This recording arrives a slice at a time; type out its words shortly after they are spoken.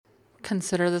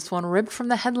Consider this one ripped from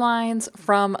the headlines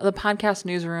from the podcast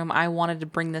newsroom. I wanted to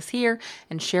bring this here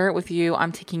and share it with you.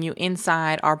 I'm taking you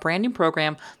inside our brand new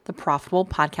program, the Profitable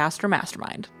Podcaster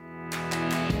Mastermind.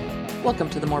 Welcome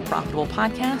to the More Profitable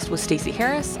Podcast with Stacey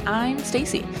Harris. I'm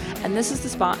Stacey, and this is the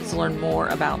spot to learn more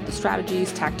about the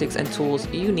strategies, tactics, and tools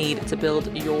you need to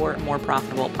build your more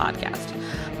profitable podcast.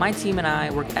 My team and I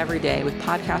work every day with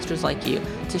podcasters like you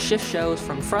to shift shows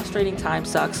from frustrating time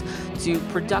sucks to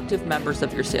productive members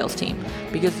of your sales team,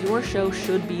 because your show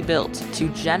should be built to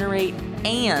generate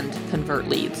and convert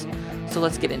leads. So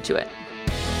let's get into it.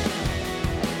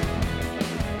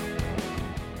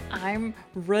 I'm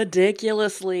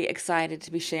ridiculously excited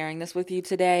to be sharing this with you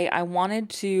today. I wanted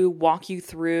to walk you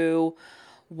through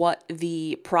what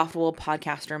the Profitable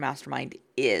Podcaster Mastermind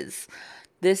is.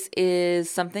 This is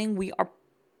something we are,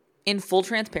 in full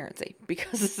transparency,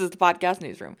 because this is the podcast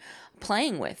newsroom,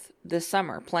 playing with this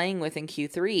summer, playing with in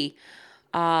Q3,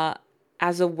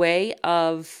 as a way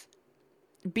of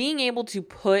being able to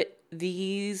put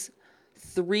these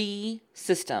three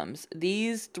systems,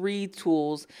 these three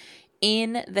tools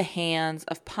in the hands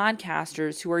of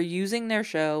podcasters who are using their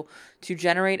show to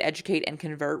generate, educate, and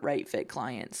convert right fit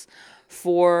clients.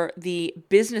 For the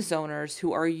business owners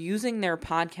who are using their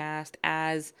podcast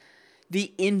as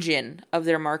the engine of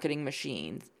their marketing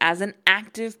machines, as an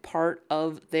active part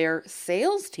of their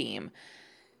sales team,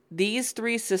 these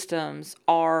three systems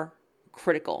are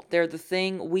critical. They're the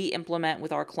thing we implement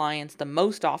with our clients the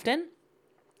most often.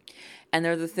 And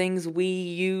they're the things we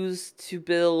use to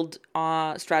build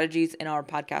strategies in our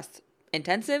podcast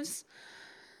intensives.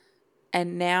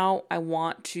 And now I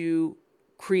want to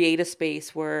create a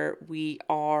space where we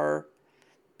are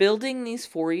building these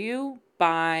for you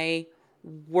by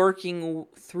working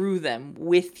through them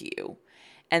with you.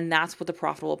 And that's what the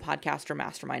Profitable Podcaster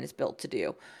Mastermind is built to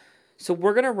do. So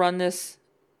we're going to run this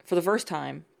for the first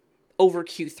time over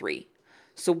Q3.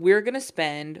 So we're going to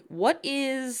spend what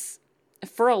is,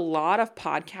 for a lot of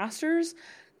podcasters,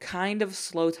 kind of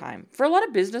slow time. For a lot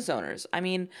of business owners. I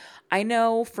mean, I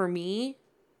know for me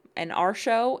and our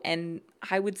show, and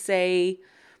I would say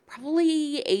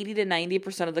probably 80 to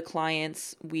 90% of the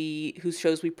clients whose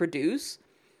shows we produce,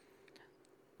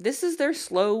 this is their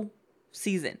slow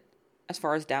season as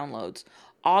far as downloads.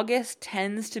 August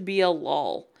tends to be a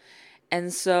lull.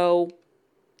 And so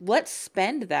let's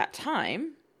spend that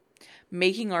time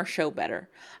making our show better.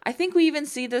 I think we even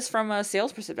see this from a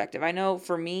sales perspective. I know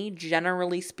for me,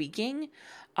 generally speaking,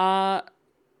 our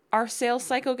sales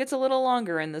cycle gets a little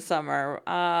longer in the summer.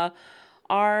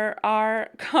 Our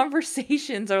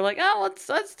conversations are like, oh,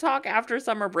 let's talk after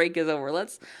summer break is over.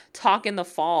 Let's talk in the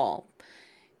fall.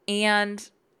 And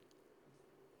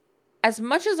as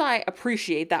much as I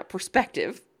appreciate that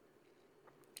perspective,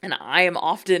 and I am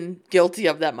often guilty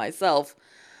of that myself,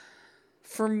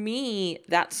 for me,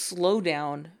 that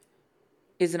slowdown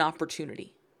is an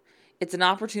opportunity. It's an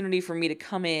opportunity for me to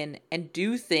come in and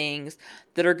do things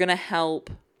that are going to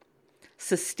help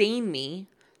sustain me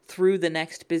through the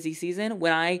next busy season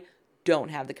when I don't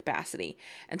have the capacity.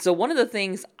 And so one of the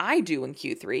things I do in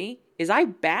Q3 is I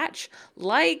batch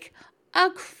like a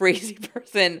crazy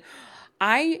person.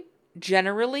 I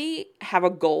generally have a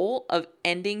goal of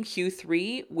ending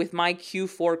Q3 with my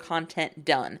Q4 content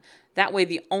done. That way,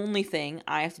 the only thing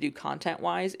I have to do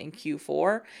content-wise in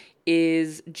Q4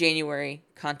 is January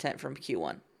content from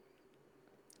Q1.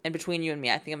 And between you and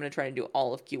me, I think I'm going to try to do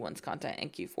all of Q1's content in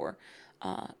Q4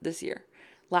 this year.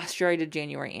 Last year, I did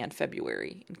January and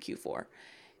February in Q4.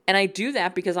 And I do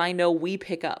that because I know we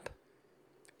pick up.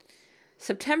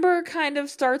 September kind of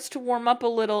starts to warm up a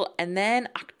little, and then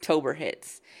October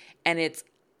hits. And it's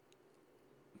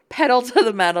pedal to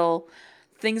the metal.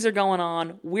 Things are going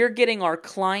on. We're getting our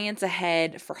clients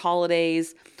ahead for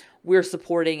holidays. We're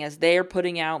supporting as they're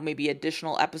putting out maybe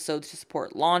additional episodes to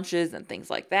support launches and things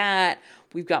like that.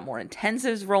 We've got more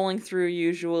intensives rolling through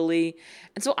usually.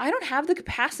 And so I don't have the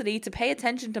capacity to pay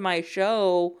attention to my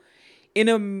show in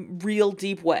a real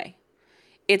deep way.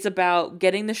 It's about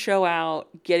getting the show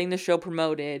out, getting the show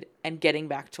promoted, and getting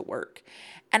back to work.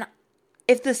 And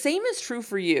if the same is true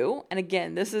for you, and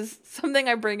again, this is something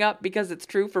I bring up because it's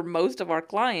true for most of our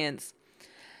clients,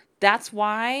 that's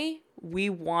why we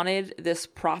wanted this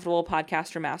Profitable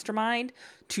Podcaster Mastermind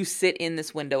to sit in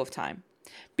this window of time.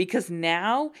 Because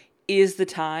now is the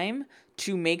time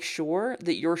to make sure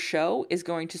that your show is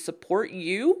going to support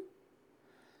you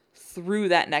through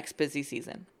that next busy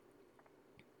season.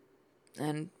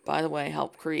 And by the way,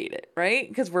 help create it, right?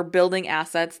 Because we're building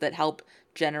assets that help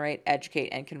generate, educate,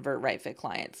 and convert right fit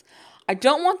clients. I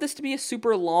don't want this to be a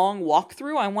super long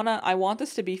walkthrough. I want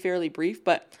this to be fairly brief,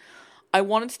 but I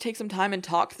wanted to take some time and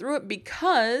talk through it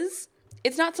because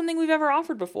It's not something we've ever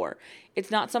offered before.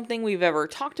 It's not something we've ever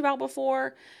talked about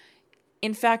before.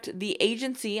 In fact, the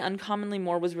agency, Uncommonly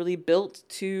More, was really built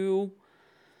to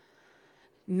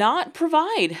not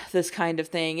provide this kind of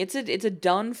thing. It's a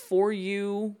done for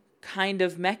you kind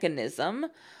of mechanism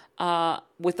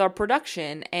with our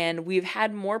production. And we've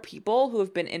had more people who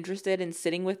have been interested in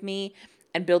sitting with me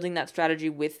and building that strategy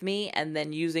with me, and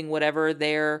then using whatever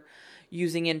they're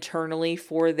using internally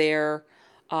for their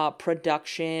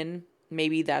production.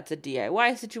 Maybe that's a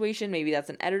DIY situation. Maybe that's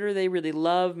an editor they really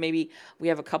love. Maybe we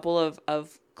have a couple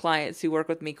of clients who work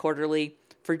with me quarterly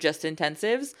for just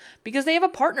intensives because they have a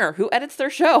partner who edits their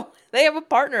show. They have a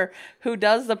partner who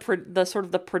does the sort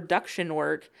of the production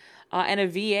work, and a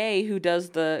VA who does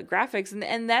the graphics,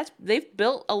 and that's, they've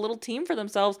built a little team for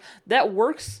themselves that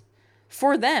works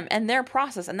for them and their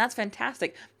process, and that's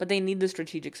fantastic. But they need the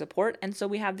strategic support, and so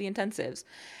we have the intensives,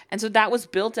 and so that was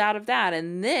built out of that.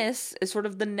 And this is sort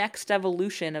of the next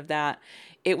evolution of that.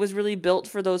 It was really built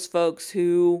for those folks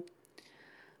who,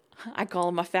 I call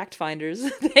them my fact finders.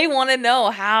 They want to know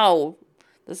how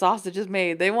the sausage is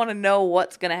made. They want to know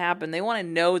what's going to happen. They want to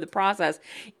know the process.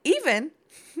 Even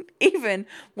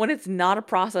when it's not a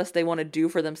process they want to do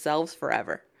for themselves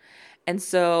forever. And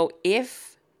so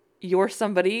if you're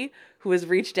somebody who has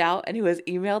reached out and who has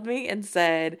emailed me and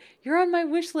said, you're on my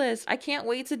wish list, I can't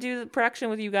wait to do the production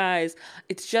with you guys,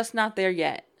 it's just not there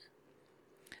yet.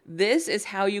 This is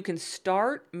how you can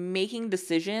start making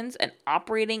decisions and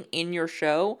operating in your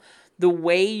show the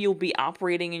way you'll be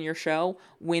operating in your show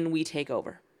when we take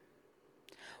over.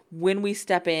 When we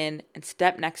step in and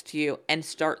step next to you and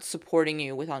start supporting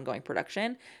you with ongoing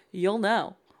production, you'll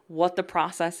know what the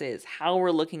process is, how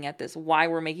we're looking at this, why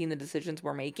we're making the decisions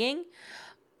we're making.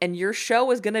 And your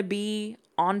show is going to be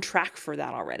on track for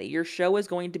that already. Your show is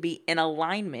going to be in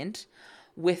alignment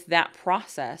with that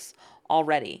process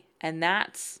already. And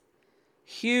that's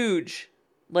huge.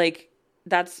 Like,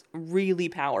 that's really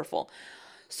powerful.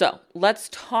 So let's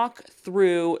talk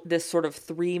through this sort of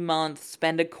 3-month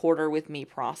spend a quarter with me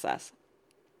process.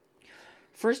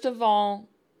 First of all,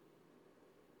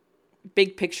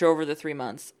 big picture over the 3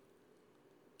 months.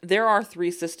 There are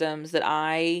 3 systems that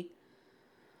I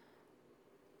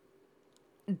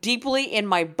deeply in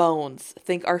my bones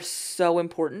think are so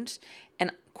important.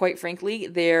 And quite frankly,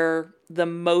 they're the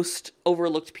most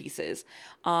overlooked pieces.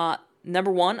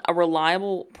 Number 1, a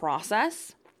reliable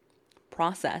process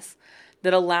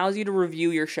that allows you to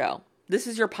review your show. This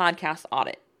is your podcast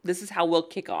audit. This is how we'll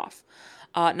kick off.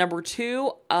 Number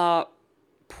 2,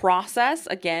 process,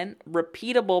 again,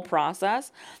 repeatable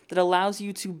process that allows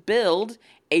you to build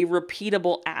a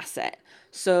repeatable asset.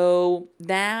 So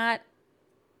that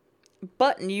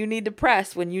button you need to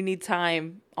press when you need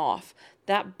time off.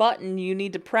 That button you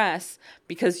need to press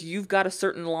because you've got a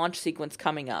certain launch sequence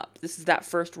coming up. This is that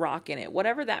first rock in it.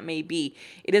 Whatever that may be,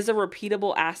 it is a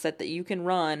repeatable asset that you can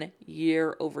run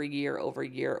year over year over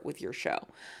year with your show.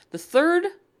 The third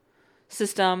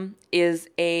system is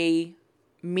a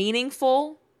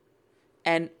meaningful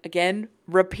and, again,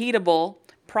 repeatable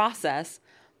process,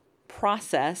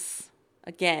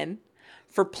 again,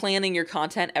 for planning your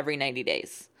content every 90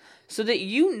 days. So that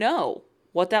you know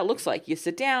what that looks like. You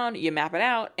sit down, you map it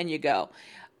out, and you go.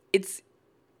 It's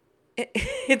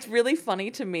really funny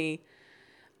to me.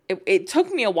 It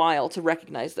took me a while to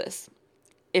recognize this,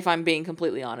 if I'm being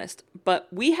completely honest. But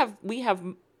we have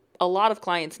a lot of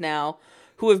clients now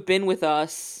who have been with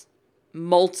us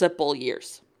multiple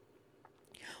years.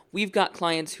 We've got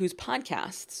clients whose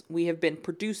podcasts we have been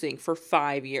producing for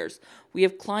 5 years. We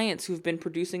have clients who've been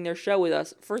producing their show with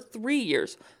us for 3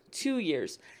 years, 2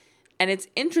 years. And it's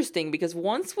interesting because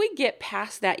once we get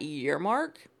past that year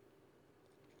mark,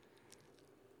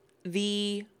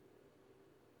 the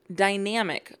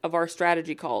dynamic of our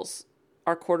strategy calls,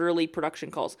 our quarterly production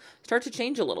calls, start to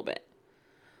change a little bit.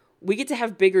 We get to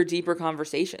have bigger, deeper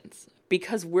conversations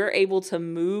because we're able to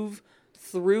move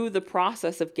through the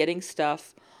process of getting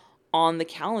stuff on the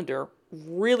calendar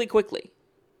really quickly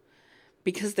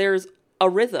because there's a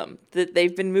rhythm that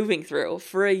they've been moving through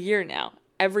for a year now.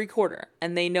 Every quarter,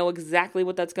 and they know exactly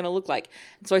what that's going to look like.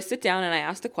 And so I sit down and I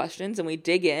ask the questions and we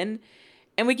dig in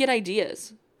and we get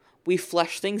ideas. We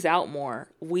flesh things out more.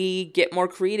 We get more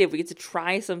creative. We get to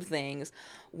try some things.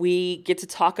 We get to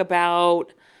talk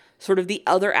about sort of the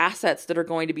other assets that are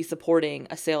going to be supporting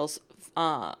a sales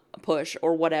push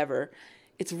or whatever.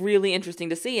 It's really interesting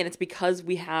to see, and it's because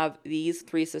we have these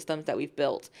 3 systems that we've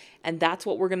built, and that's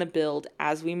what we're going to build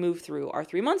as we move through our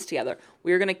 3 months together.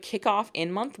 We're going to kick off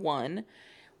in month 1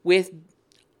 with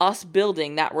us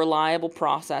building that reliable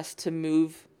process to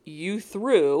move you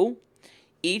through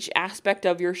each aspect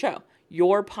of your show.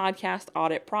 your podcast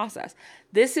audit process.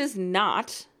 This is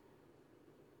not,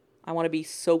 I want to be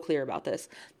so clear about this.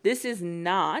 This is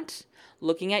not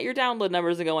looking at your download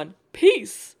numbers and going,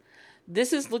 peace.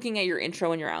 This is looking at your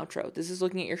intro and your outro. This is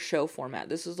looking at your show format.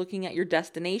 This is looking at your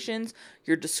destinations,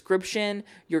 your description,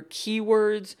 your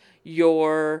keywords,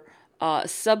 your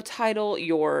subtitle,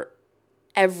 your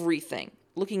everything.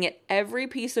 Looking at every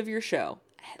piece of your show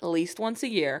at least once a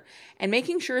year and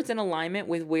making sure it's in alignment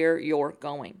with where you're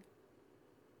going.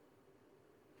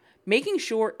 Making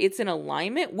sure it's in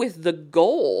alignment with the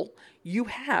goal you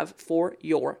have for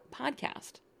your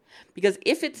podcast. Because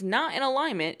if it's not in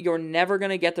alignment, you're never going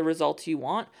to get the results you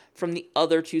want from the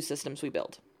other two systems we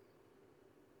build.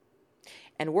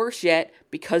 And worse yet,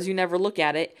 because you never look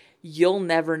at it, you'll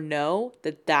never know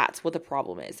that that's what the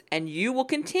problem is. And you will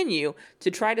continue to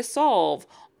try to solve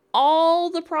all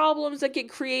the problems that get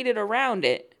created around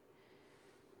it,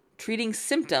 treating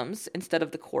symptoms instead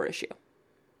of the core issue.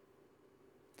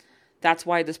 That's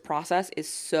why this process is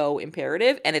so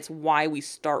imperative, and it's why we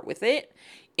start with it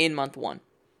in month 1.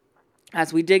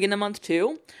 As we dig into month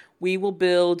 2, we will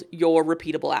build your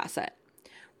repeatable asset.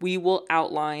 We will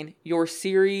outline your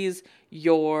series,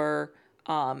 your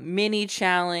mini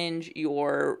challenge,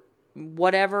 your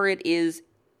whatever it is,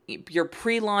 your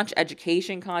pre-launch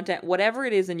education content, whatever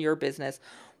it is in your business.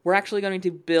 We're actually going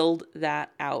to build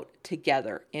that out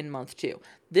together in month 2.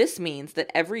 This means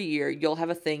that every year you'll have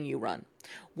a thing you run.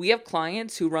 We have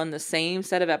clients who run the same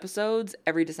set of episodes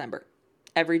every December,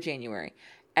 every January,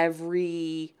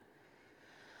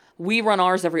 we run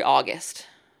ours every August.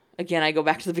 Again, I go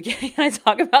back to the beginning and I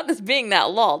talk about this being that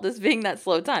lull, this being that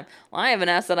slow time. Well, I have an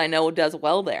asset I know does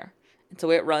well there. And so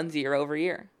it runs year over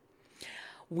year.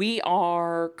 We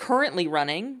are currently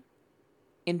running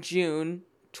in June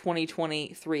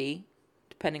 2023,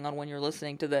 depending on when you're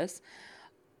listening to this,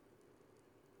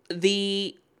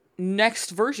 the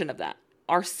next version of that,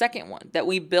 our second one that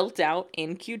we built out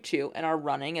in Q2 and are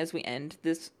running as we end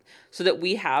this, so that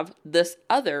we have this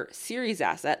other series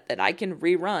asset that I can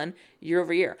rerun year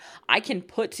over year. I can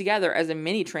put together as a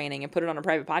mini training and put it on a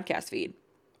private podcast feed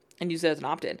and use it as an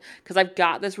opt-in because I've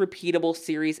got this repeatable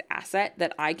series asset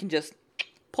that I can just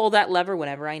pull that lever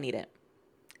whenever I need it.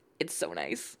 It's so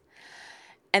nice.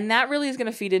 And that really is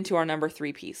going to feed into our number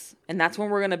 3 piece. And that's when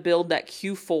we're going to build that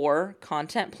Q4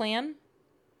 content plan.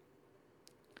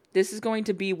 This is going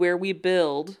to be where we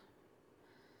build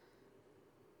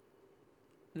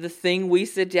the thing we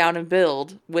sit down and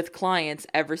build with clients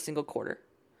every single quarter.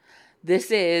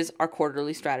 This is our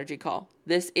quarterly strategy call.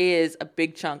 This is a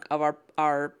big chunk of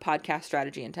our podcast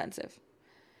strategy intensive.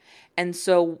 And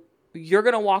so you're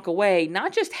going to walk away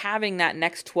not just having that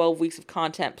next 12 weeks of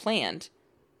content planned,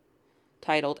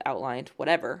 titled, outlined,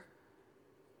 whatever.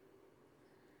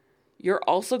 You're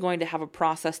also going to have a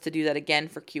process to do that again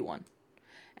for Q1,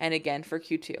 and again for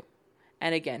Q2,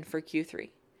 and again for Q3,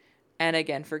 and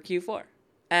again for Q4,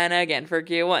 and again for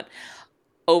Q1,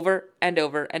 over and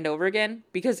over and over again,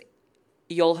 because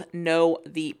you'll know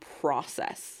the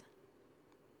process.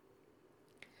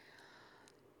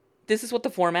 This is what the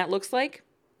format looks like.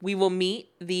 We will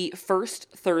meet the first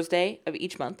Thursday of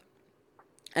each month,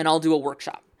 and I'll do a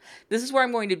workshop. This is where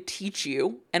I'm going to teach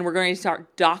you, and we're going to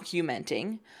start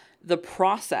documenting the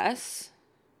process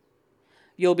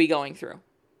you'll be going through.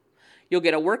 You'll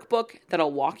get a workbook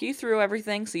that'll walk you through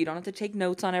everything, so you don't have to take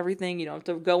notes on everything. You don't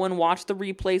have to go and watch the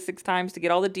replay 6 times to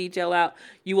get all the detail out.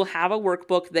 You will have a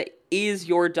workbook that is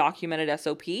your documented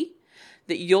SOP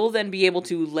that you'll then be able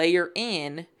to layer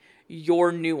in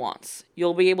your nuance.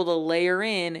 You'll be able to layer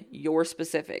in your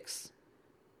specifics.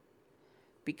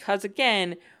 Because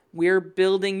again, we're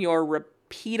building your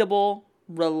repeatable,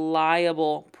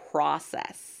 reliable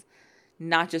process,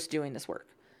 not just doing this work.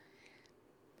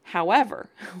 However,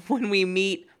 when we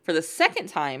meet for the second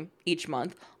time each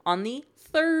month on the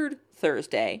 3rd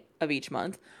Thursday of each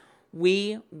month,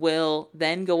 we will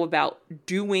then go about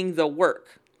doing the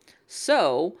work.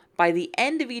 So by the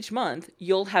end of each month,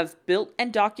 you'll have built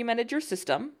and documented your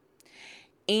system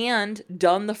and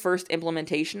done the first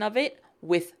implementation of it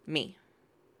with me,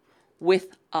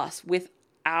 with us, with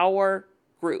our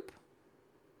group.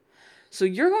 So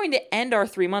you're going to end our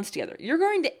 3 months together. You're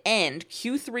going to end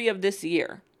Q3 of this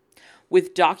year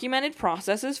with documented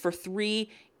processes for 3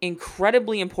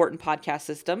 incredibly important podcast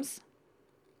systems,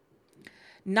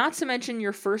 not to mention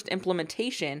your first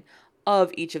implementation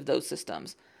of each of those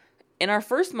systems. In our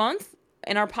first month,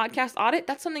 in our podcast audit,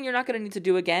 that's something you're not going to need to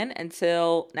do again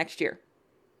until next year.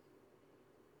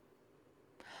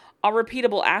 A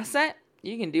repeatable asset,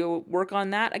 you can do work on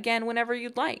that again whenever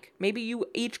you'd like. Maybe you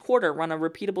each quarter run a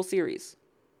repeatable series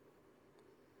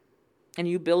and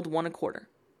you build one a quarter.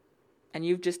 And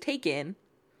you've just taken,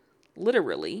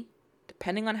 literally,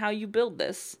 depending on how you build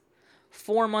this,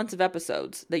 4 months of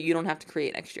episodes that you don't have to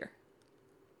create next year.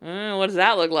 What does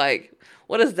that look like?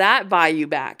 What does that buy you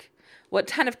back? What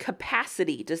kind of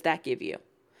capacity does that give you?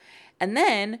 And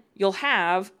then you'll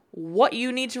have what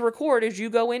you need to record as you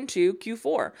go into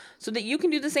Q4 so that you can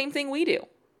do the same thing we do.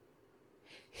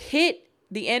 Hit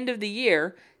the end of the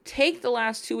year, take the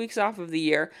last 2 weeks off of the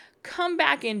year, come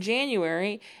back in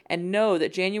January and know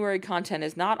that January content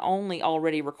is not only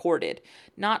already recorded,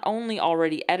 not only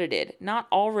already edited, not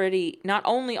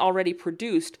only already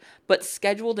produced, but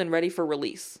scheduled and ready for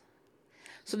release.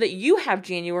 So that you have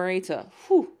January to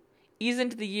ease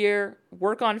into the year,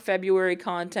 work on February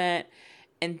content,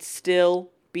 and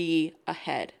still be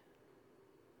ahead.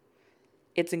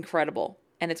 It's incredible.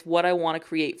 And it's what I want to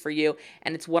create for you.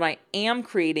 And it's what I am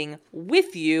creating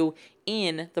with you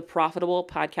in the Profitable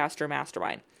Podcaster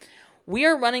Mastermind. We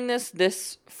are running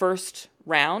this first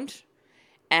round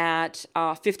at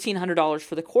 $1,500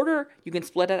 for the quarter. You can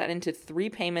split that into 3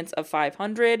 payments of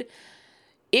 $500.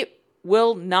 It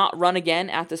will not run again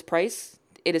at this price.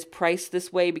 It is priced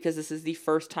this way because this is the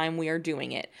first time we are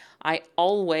doing it. I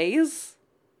always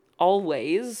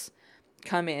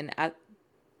come in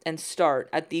and start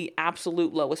at the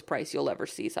absolute lowest price you'll ever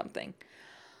see something.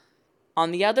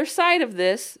 On the other side of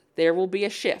this, there will be a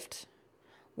shift.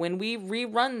 When we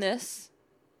rerun this,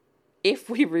 if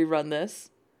we rerun this,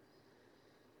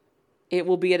 it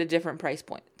will be at a different price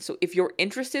point. So if you're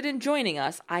interested in joining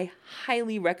us, I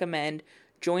highly recommend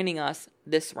joining us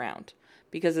this round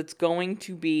because it's going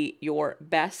to be your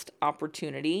best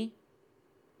opportunity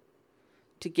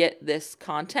to get this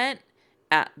content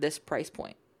at this price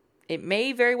point. It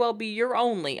may very well be your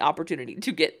only opportunity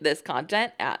to get this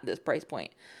content at this price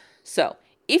point. So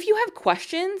if you have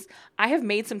questions, I have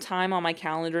made some time on my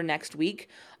calendar next week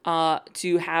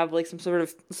to have like some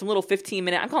little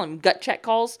 15-minute, I'm calling them gut check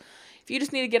calls. If you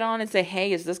just need to get on and say,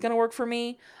 hey, is this going to work for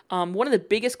me? One of the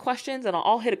biggest questions, and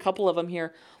I'll hit a couple of them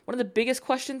here. One of the biggest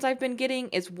questions I've been getting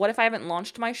is, what if I haven't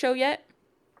launched my show yet?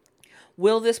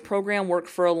 Will this program work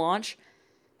for a launch?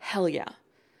 Hell yeah.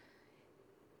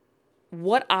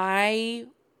 What I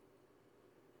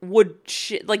would,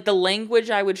 the language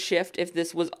I would shift if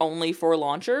this was only for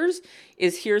launchers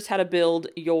is, here's how to build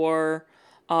your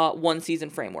 1-season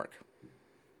framework.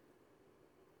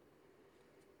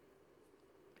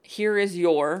 Here is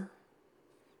your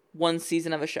 1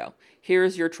 season of a show. Here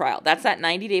is your trial. That's that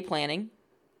 90-day planning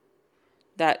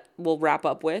that we'll wrap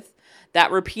up with.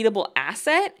 That repeatable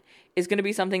asset is going to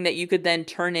be something that you could then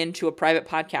turn into a private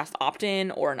podcast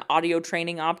opt-in or an audio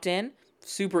training opt-in.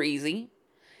 Super easy.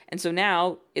 And so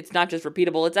now it's not just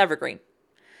repeatable, it's evergreen.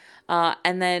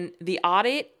 And then the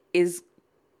audit is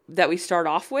that we start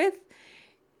off with.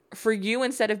 For you,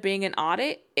 instead of being an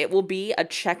audit, it will be a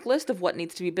checklist of what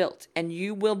needs to be built. And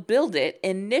you will build it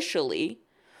initially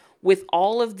with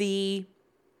all of the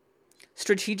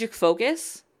strategic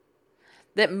focus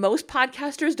that most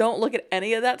podcasters don't look at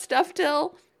any of that stuff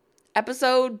till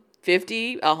episode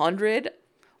 50, 100.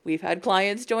 We've had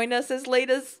clients join us as late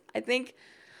as, I think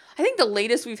the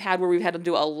latest we've had where we've had to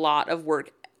do a lot of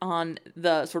work on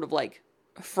the sort of like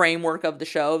framework of the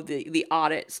show, the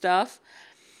audit stuff.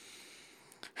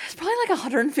 It's probably like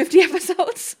 150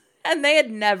 episodes. And they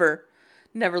had never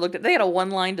looked at, they had a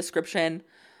 1-line description.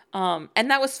 And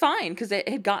that was fine because it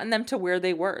had gotten them to where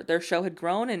they were. Their show had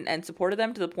grown and supported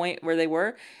them to the point where they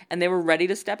were, and they were ready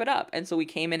to step it up. And so we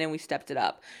came in and we stepped it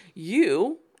up.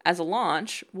 You, as a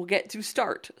launch, will get to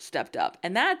start stepped up.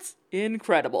 And that's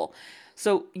incredible.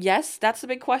 So yes, that's the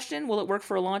big question. Will it work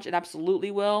for a launch? It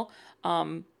absolutely will.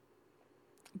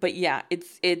 But yeah,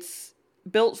 it's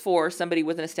built for somebody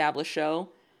with an established show.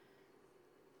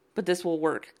 But this will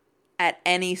work at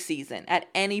any season, at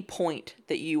any point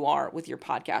that you are with your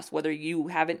podcast, whether you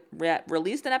haven't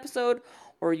released an episode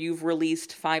or you've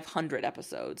released 500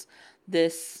 episodes.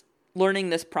 Learning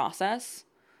this process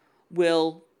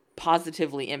will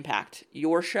positively impact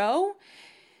your show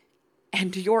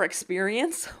and your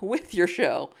experience with your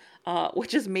show,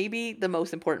 which is maybe the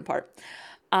most important part.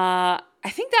 I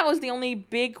think that was the only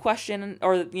big question,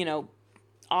 or,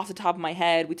 off the top of my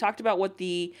head. We talked about what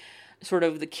the sort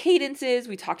of the cadence is.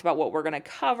 We talked about what we're going to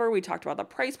cover. We talked about the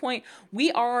price point.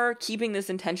 We are keeping this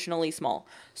intentionally small.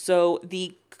 So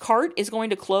the cart is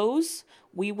going to close.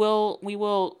 We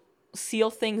will seal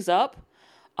things up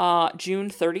June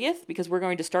 30th because we're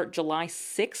going to start July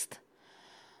 6th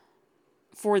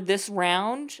for this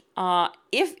round.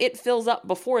 If it fills up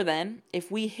before then, if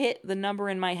we hit the number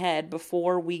in my head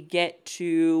before we get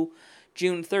to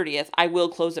June 30th, I will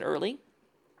close it early.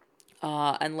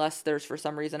 Unless there's for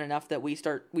some reason enough that we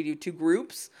do 2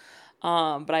 groups.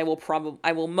 But I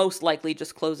will most likely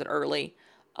just close it early,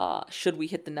 should we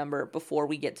hit the number before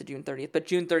we get to June 30th. But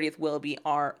June 30th will be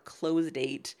our close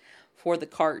date for the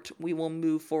cart. We will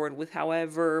move forward with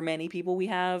however many people we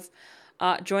have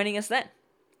joining us then.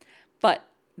 But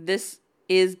this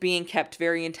is being kept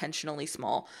very intentionally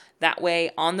small. That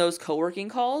way, on those co-working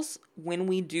calls, when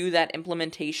we do that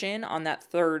implementation on that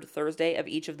third Thursday of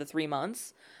each of the 3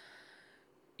 months,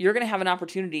 you're going to have an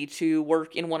opportunity to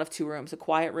work in one of two rooms, a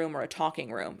quiet room or a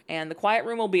talking room. And the quiet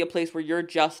room will be a place where you're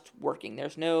just working.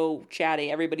 There's no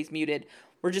chatting. Everybody's muted.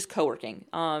 We're just co-working.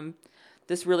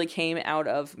 This really came out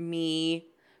of me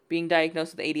being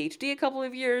diagnosed with ADHD a couple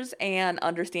of years and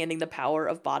understanding the power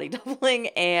of body doubling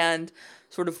and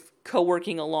sort of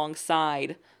co-working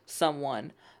alongside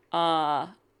someone. The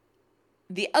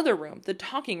other room, the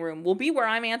talking room, will be where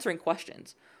I'm answering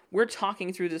questions. We're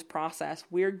talking through this process.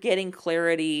 We're getting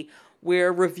clarity.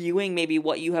 We're reviewing maybe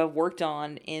what you have worked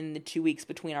on in the 2 weeks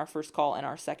between our first call and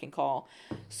our second call.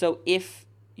 So if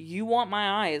you want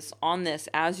my eyes on this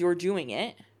as you're doing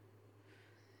it,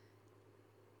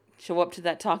 show up to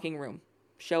that talking room.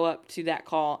 Show up to that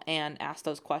call and ask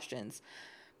those questions,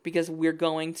 because we're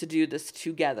going to do this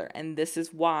together. And this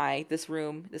is why this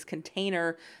room, this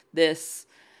container, this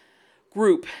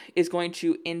group is going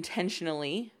to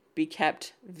intentionally be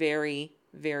kept very,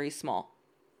 very small.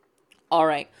 All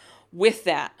right. With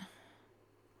that,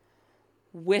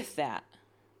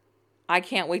 I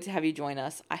can't wait to have you join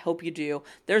us. I hope you do.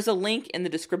 There's a link in the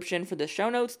description for the show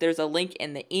notes. There's a link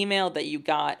in the email that you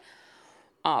got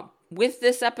with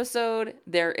this episode.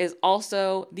 There is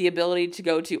also the ability to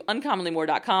go to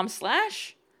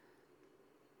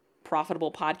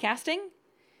uncommonlymore.com/profitable podcasting,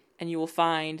 and you will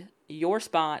find your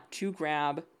spot to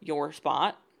grab your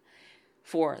spot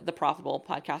for the Profitable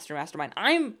Podcaster Mastermind.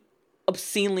 I'm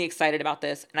obscenely excited about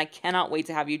this, and I cannot wait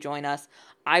to have you join us.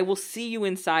 I will see you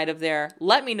inside of there.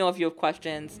 Let me know if you have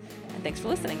questions, and thanks for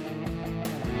listening.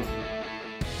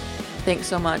 Thanks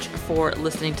so much for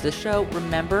listening to the show.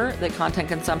 Remember that content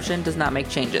consumption does not make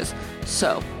changes.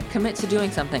 So commit to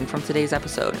doing something from today's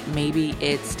episode. Maybe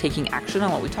it's taking action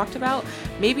on what we talked about.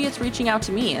 Maybe it's reaching out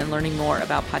to me and learning more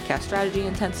about podcast strategy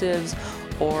intensives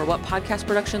or what podcast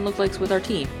production looks like with our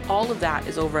team. All of that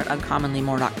is over at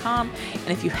uncommonlymore.com. And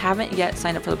if you haven't yet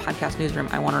signed up for the podcast newsroom,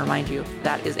 I want to remind you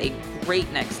that is a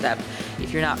great next step.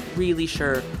 If you're not really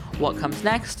sure what comes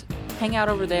next, hang out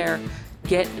over there.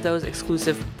 Get those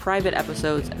exclusive private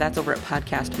episodes. That's over at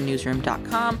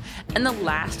podcastnewsroom.com. And the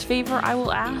last favor I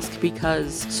will ask,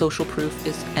 because social proof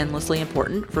is endlessly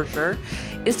important for sure,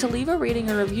 is to leave a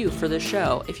rating or review for the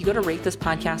show. If you go to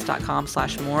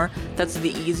ratethispodcast.com/more, that's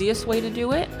the easiest way to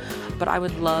do it. But I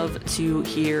would love to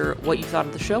hear what you thought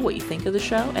of the show, what you think of the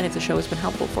show, and if the show has been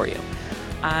helpful for you.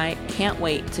 I can't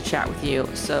wait to chat with you.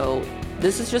 So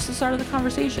this is just the start of the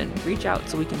conversation. Reach out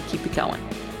so we can keep it going.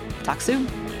 Talk soon.